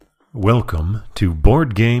Welcome to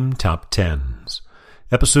Board Game Top Tens,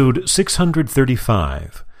 episode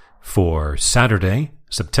 635 for Saturday,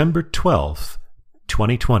 September 12th,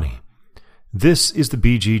 2020. This is the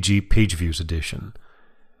BGG Page Views edition.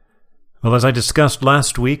 Well, as I discussed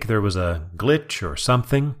last week, there was a glitch or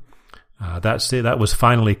something. That was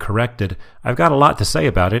finally corrected. I've got a lot to say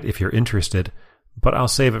about it if you're interested, but I'll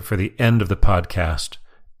save it for the end of the podcast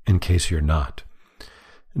in case you're not.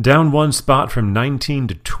 Down one spot from 19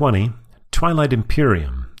 to 20, Twilight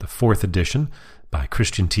Imperium, the 4th edition, by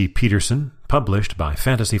Christian T. Peterson, published by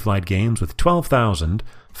Fantasy Flight Games with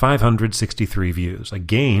 12,563 views, a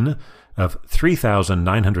gain of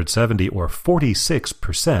 3,970 or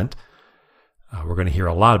 46%. We're going to hear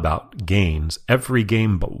a lot about gains. Every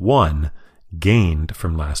game but one gained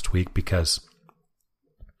from last week because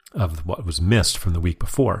of what was missed from the week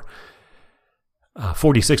before.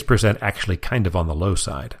 46% actually kind of on the low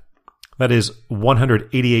side. That is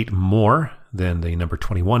 188 more than the number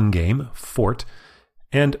 21 game, Fort,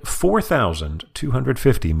 and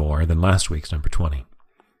 4,250 more than last week's number 20.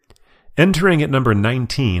 Entering at number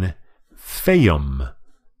 19, Fayum. I'm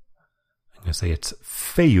going to say it's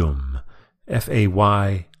Fayum. F-A-I-Y-U-M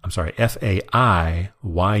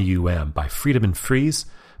by Freedom and Freeze,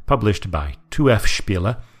 published by 2F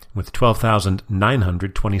Spiele with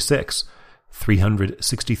 12,926.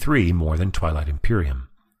 363 more than Twilight Imperium.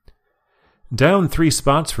 Down 3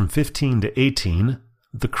 spots from 15 to 18,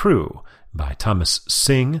 The Crew by Thomas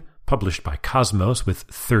Singh, published by Cosmos with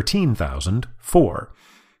 13,004.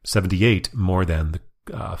 78 more than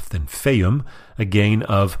Fayum, a gain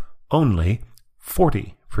of only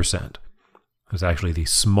 40%. It was actually the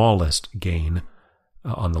smallest gain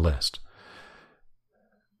on the list.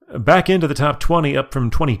 Back into the top 20, up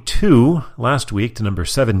from 22 last week to number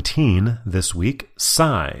 17 this week,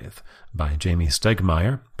 Scythe by Jamie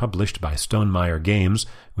Stegmaier, published by Stonemaier Games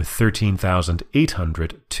with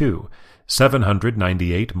 13,802,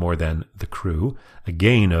 798 more than The Crew, a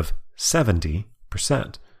gain of 70%.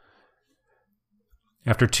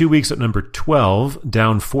 After 2 weeks at number 12,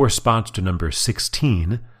 down 4 spots to number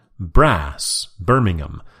 16, Brass,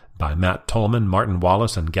 Birmingham, by Matt Tolman, Martin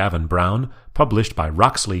Wallace, and Gavin Brown, published by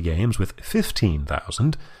Roxley Games with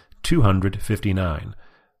 15,259.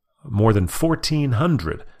 More than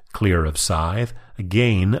 1,400 clear of Scythe, a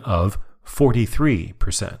gain of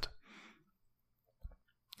 43%.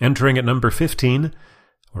 Entering at number 15,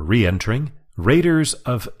 or re-entering, Raiders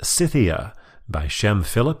of Scythia by Shem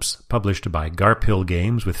Phillips, published by Garphill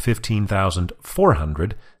Games with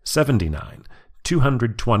 15,479.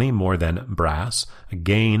 220 more than Brass, a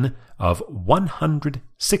gain of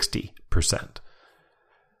 160%.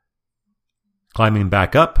 Climbing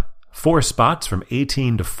back up, 4 spots from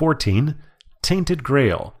 18 to 14, Tainted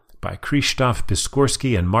Grail by Krzysztof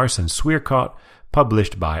Piskorski and Marcin Swierkot,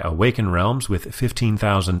 published by Awaken Realms with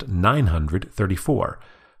 15,934.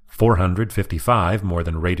 455 more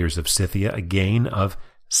than Raiders of Scythia, a gain of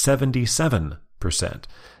 77%.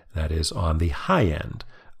 That is on the high end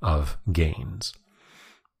of gains.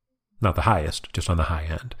 Not the highest, just on the high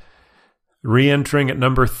end. Re-entering at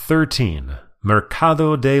number 13,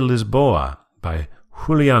 Mercado de Lisboa by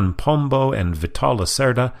Julian Pombo and Vital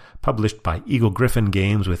Lacerda, published by Eagle Griffin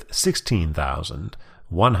Games with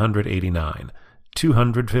 16,189,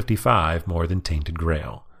 255 more than Tainted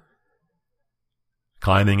Grail.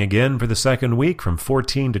 Climbing again for the second week from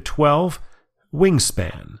 14 to 12,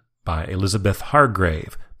 Wingspan by Elizabeth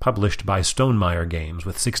Hargrave, published by Stonemaier Games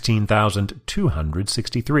with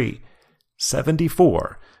 16,263,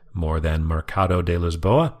 74 more than Mercado de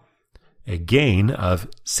Lisboa, a gain of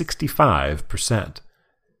 65%.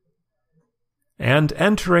 And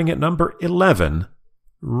entering at number 11,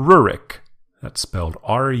 Rurik, that's spelled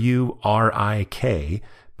R-U-R-I-K,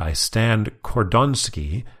 by Stan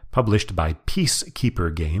Kordonski, published by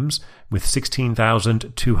Peacekeeper Games with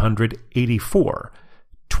 16,284,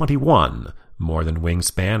 21 more than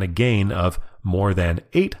Wingspan, a gain of more than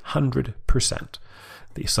 800%.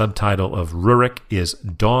 The subtitle of Rurik is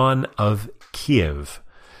Dawn of Kiev.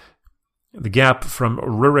 The gap from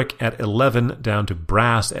Rurik at 11 down to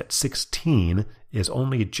Brass at 16 is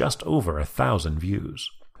only just over 1,000 views.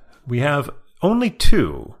 We have only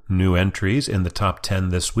 2 new entries in the top 10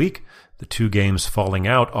 this week. The 2 games falling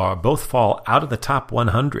out both fall out of the top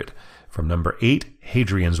 100. From number 8,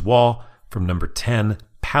 Hadrian's Wall. From number 10,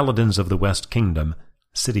 Paladins of the West Kingdom,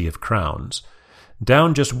 City of Crowns.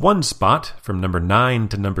 Down just 1 spot from number 9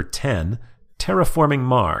 to number 10, Terraforming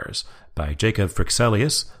Mars by Jacob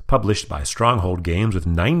Frixelius, published by Stronghold Games with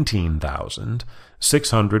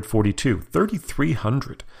 19,642,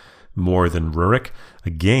 3,300 more than Rurik,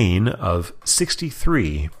 a gain of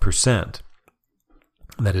 63%.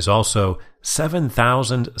 That is also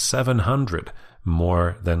 7,700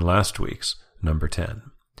 more than last week's number 10.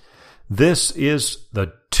 This is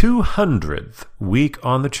the 200th week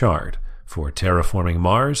on the chart for Terraforming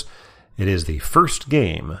Mars. It is the first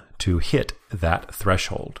game to hit that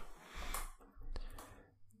threshold.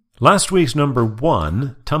 Last week's number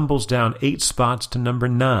 1 tumbles down 8 spots to number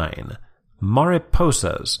 9,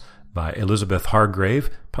 Mariposas by Elizabeth Hargrave,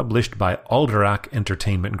 published by Alderac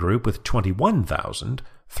Entertainment Group with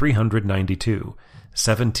 21,392.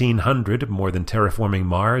 1,700 more than Terraforming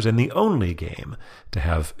Mars, and the only game to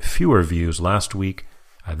have fewer views this week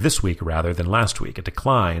than last week, a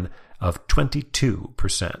decline of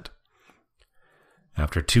 22%.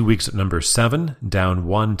 After 2 weeks at number 7, down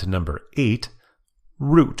 1 to number 8,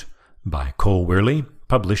 Root by Cole Wehrle,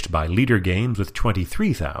 published by Leader Games with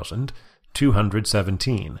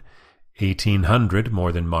 23,217. 1,800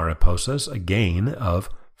 more than Mariposas, a gain of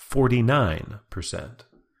 49%.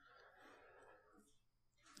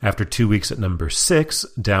 After 2 weeks at number 6,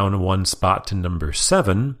 down 1 spot to number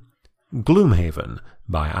 7, Gloomhaven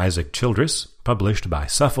by Isaac Childress, published by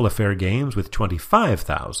Cephalofair Games with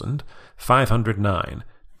 25,509.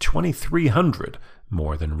 2,300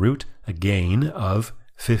 more than Root, a gain of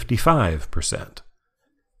 55%.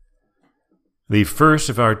 The first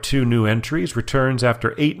of our 2 new entries returns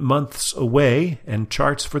after 8 months away and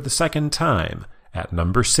charts for the second time at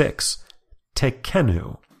number 6,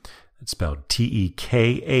 Tekhenu. It's spelled Tekhenu,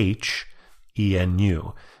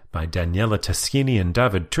 by Daniela Teschini and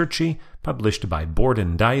David Turchi, published by Board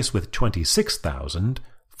and Dice with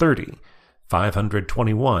 26,030.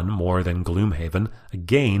 521 more than Gloomhaven, a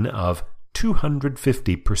gain of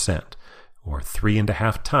 250%, or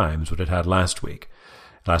 3.5 times what it had last week.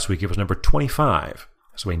 Last week it was number 25,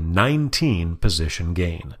 so a 19-position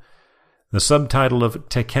gain. The subtitle of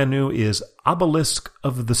Tekhenu is Obelisk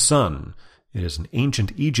of the Sun. It is an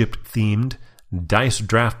ancient Egypt-themed dice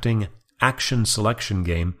drafting action selection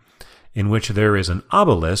game in which there is an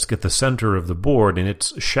obelisk at the center of the board and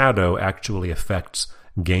its shadow actually affects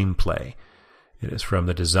gameplay. It is from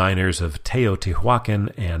the designers of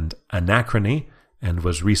Teotihuacan and Anachrony and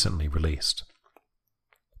was recently released.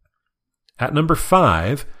 At number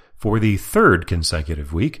 5, for the 3rd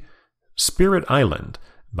consecutive week, Spirit Island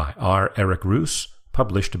by R. Eric Roos,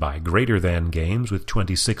 published by Greater Than Games with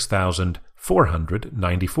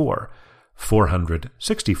 26,494.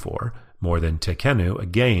 464 more than Tekhenu, a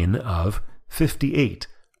gain of 58%.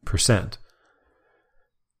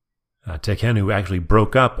 Tekhenu actually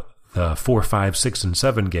broke up the 4, 5, 6, and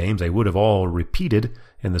 7 games. They would have all repeated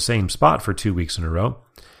in the same spot for 2 weeks in a row.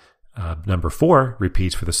 Number 4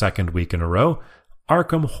 repeats for the 2nd week in a row.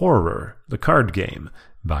 Arkham Horror, the card game,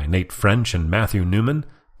 by Nate French and Matthew Newman,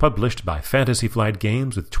 published by Fantasy Flight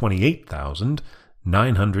Games with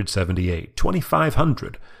 28,978.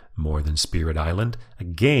 2,500 more than Spirit Island, a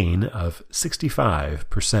gain of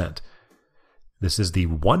 65%. This is the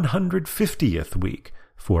 150th week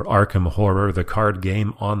for Arkham Horror, the card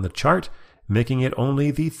game, on the chart, making it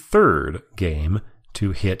only the 3rd game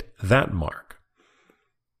to hit that mark.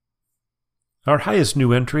 Our highest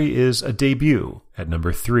new entry is a debut at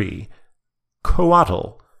number 3,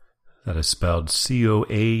 Coatl. That is spelled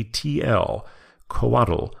Coatl.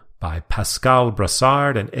 Coatl by Pascal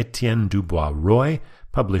Brassard and Etienne Dubois-Roy,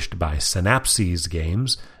 published by Synapses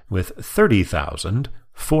Games with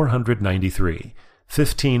 30,493.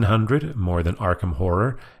 1,500 more than Arkham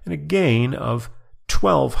Horror, and a gain of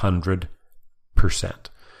 1,200%.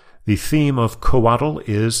 The theme of Coatl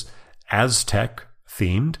is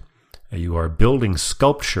Aztec-themed. You are building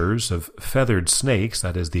sculptures of feathered snakes,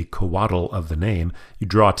 that is the coatl of the name. You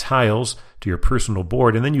draw tiles to your personal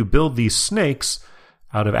board, and then you build these snakes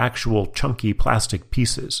out of actual chunky plastic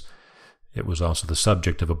pieces. It was also the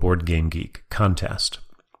subject of a Board Game Geek contest.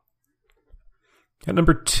 At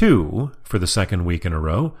number 2, for the 2nd week in a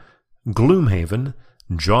row, Gloomhaven,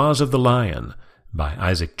 Jaws of the Lion, by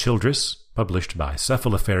Isaac Childress, published by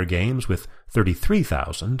Cephalofair Games with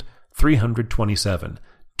 33,327.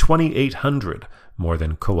 2,800 more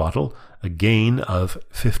than Coatl, a gain of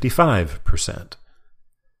 55%.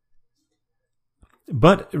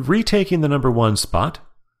 But retaking the number 1 spot,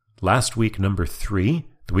 last week number 3,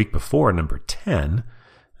 the week before number 10,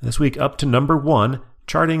 this week up to number 1,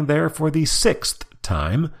 charting there for the 6th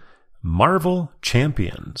time, Marvel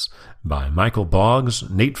Champions by Michael Boggs,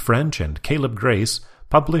 Nate French, and Caleb Grace,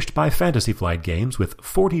 published by Fantasy Flight Games with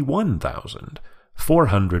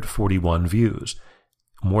 41,441 views.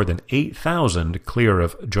 More than 8,000 clear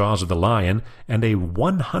of Jaws of the Lion, and a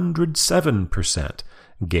 107%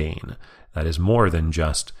 gain. That is more than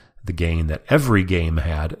just the gain that every game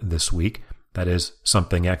had this week. That is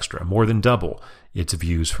something extra, more than double its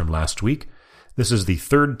views from last week. This is the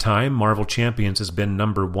third time Marvel Champions has been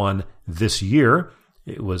number one this year.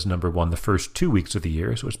 It was number one the first 2 weeks of the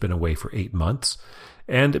year, so it's been away for 8 months.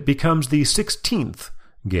 And it becomes the 16th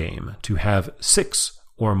game to have 6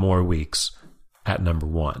 or more weeks at number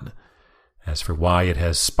one. As for why it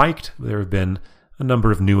has spiked, there have been a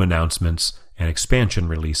number of new announcements and expansion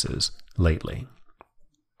releases lately.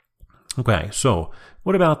 Okay, so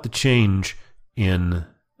what about the change in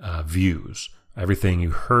views? Everything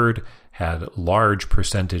you heard had large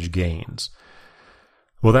percentage gains.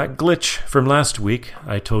 Well, that glitch from last week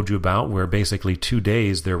I told you about, where basically 2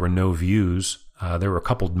 days there were no views. There were a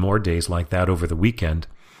couple more days like that over the weekend.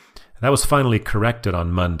 That was finally corrected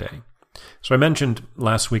on Monday. So I mentioned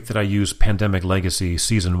last week that I use Pandemic Legacy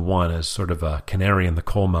Season 1 as sort of a canary in the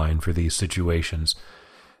coal mine for these situations.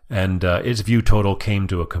 And its view total came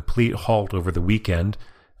to a complete halt over the weekend.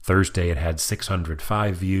 Thursday it had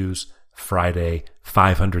 605 views. Friday,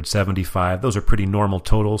 575. Those are pretty normal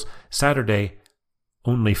totals. Saturday,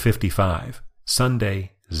 only 55.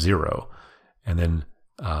 Sunday, 0. And then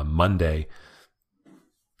Monday,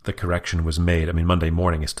 the correction was made. I mean, Monday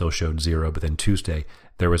morning it still showed 0, but then Tuesday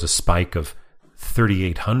there was a spike of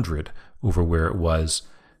 3,800 over where it was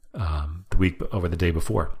the day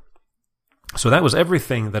before. So that was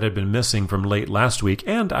everything that had been missing from late last week,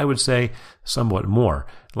 and I would say somewhat more.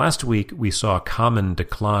 Last week we saw common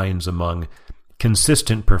declines among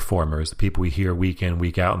consistent performers, the people we hear week in,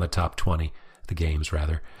 week out in the top 20, the games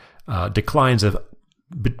rather, declines of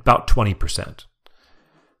about 20%.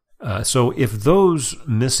 So if those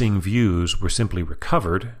missing views were simply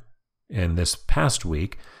recovered in this past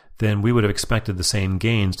week, then we would have expected the same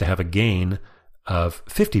gains to have a gain of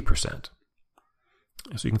 50%.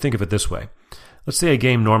 So you can think of it this way. Let's say a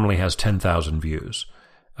game normally has 10,000 views.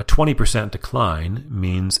 A 20% decline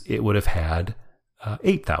means it would have had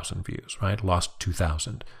 8,000 views, right? Lost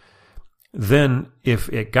 2,000. Then if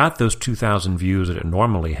it got those 2,000 views that it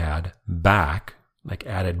normally had back, like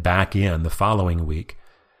added back in the following week,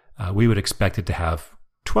 we would expect it to have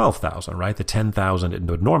 12,000, right? The 10,000 it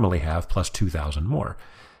would normally have plus 2,000 more.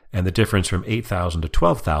 And the difference from 8,000 to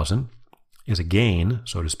 12,000 is a gain,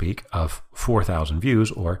 so to speak, of 4,000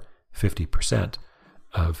 views, or 50%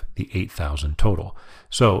 of the 8,000 total.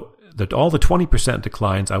 So all the 20%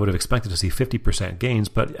 declines, I would have expected to see 50% gains,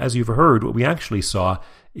 but as you've heard, what we actually saw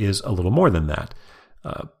is a little more than that.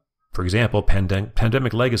 For example,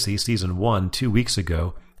 Pandemic Legacy Season 1 2 weeks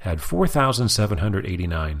ago had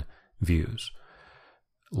 4,789 views.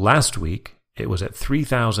 Last week, it was at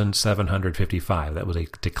 3,755. That was a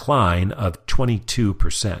decline of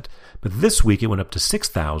 22%. But this week, it went up to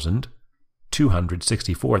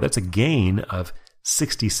 6,264. That's a gain of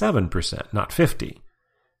 67%, not 50,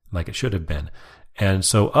 like it should have been. And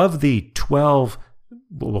so of the 12,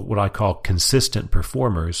 what I call consistent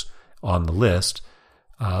performers on the list,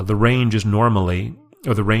 the range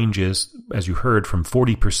is, as you heard, from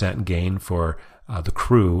 40% gain for the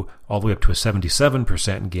Crew all the way up to a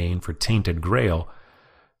 77% gain for Tainted Grail.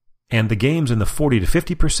 And the games in the 40 to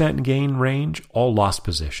 50% gain range all lost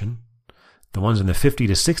position. The ones in the 50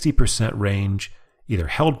 to 60% range either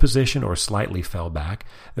held position or slightly fell back.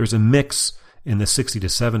 There's a mix in the 60 to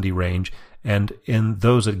 70 range, and in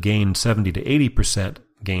those that gained 70 to 80%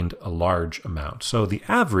 gained a large amount. So the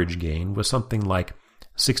average gain was something like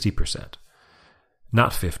 60%,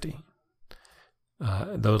 not 50.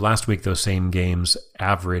 Though last week those same games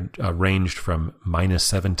ranged from minus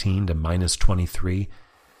 17 to minus 23,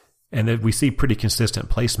 and then we see pretty consistent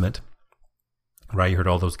placement. Right, you heard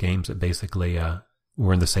all those games that basically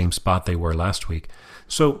were in the same spot they were last week.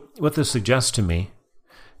 So what this suggests to me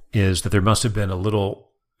is that there must have been a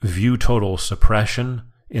little view total suppression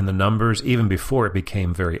in the numbers even before it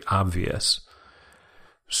became very obvious.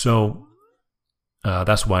 So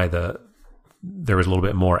that's why there was a little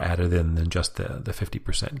bit more added in than just the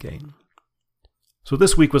 50% gain. So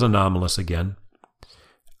this week was anomalous again.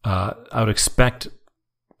 I would expect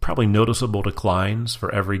probably noticeable declines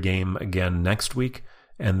for every game again next week,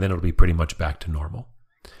 and then it'll be pretty much back to normal.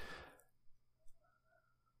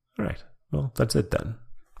 All right, well, that's it then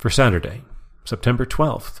for Saturday, September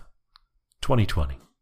 12th, 2020.